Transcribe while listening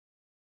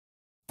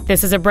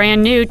This is a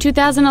brand new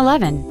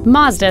 2011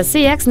 Mazda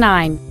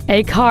CX-9,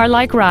 a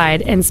car-like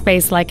ride and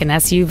space like an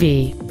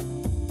SUV.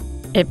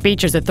 It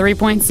features a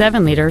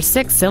 3.7-liter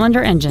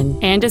six-cylinder engine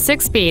and a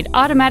 6-speed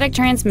automatic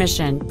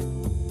transmission.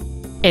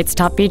 Its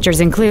top features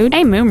include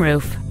a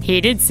moonroof,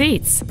 heated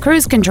seats,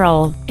 cruise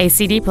control, a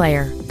CD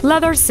player,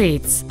 leather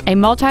seats, a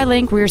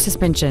multi-link rear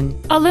suspension,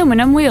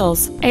 aluminum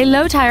wheels, a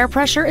low tire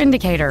pressure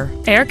indicator,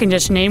 air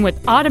conditioning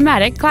with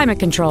automatic climate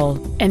control,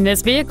 and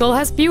this vehicle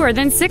has fewer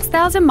than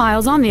 6,000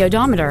 miles on the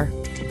odometer.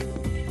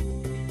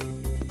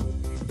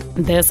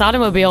 This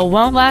automobile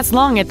won't last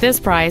long at this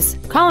price.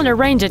 Call and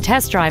arrange a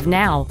test drive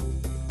now.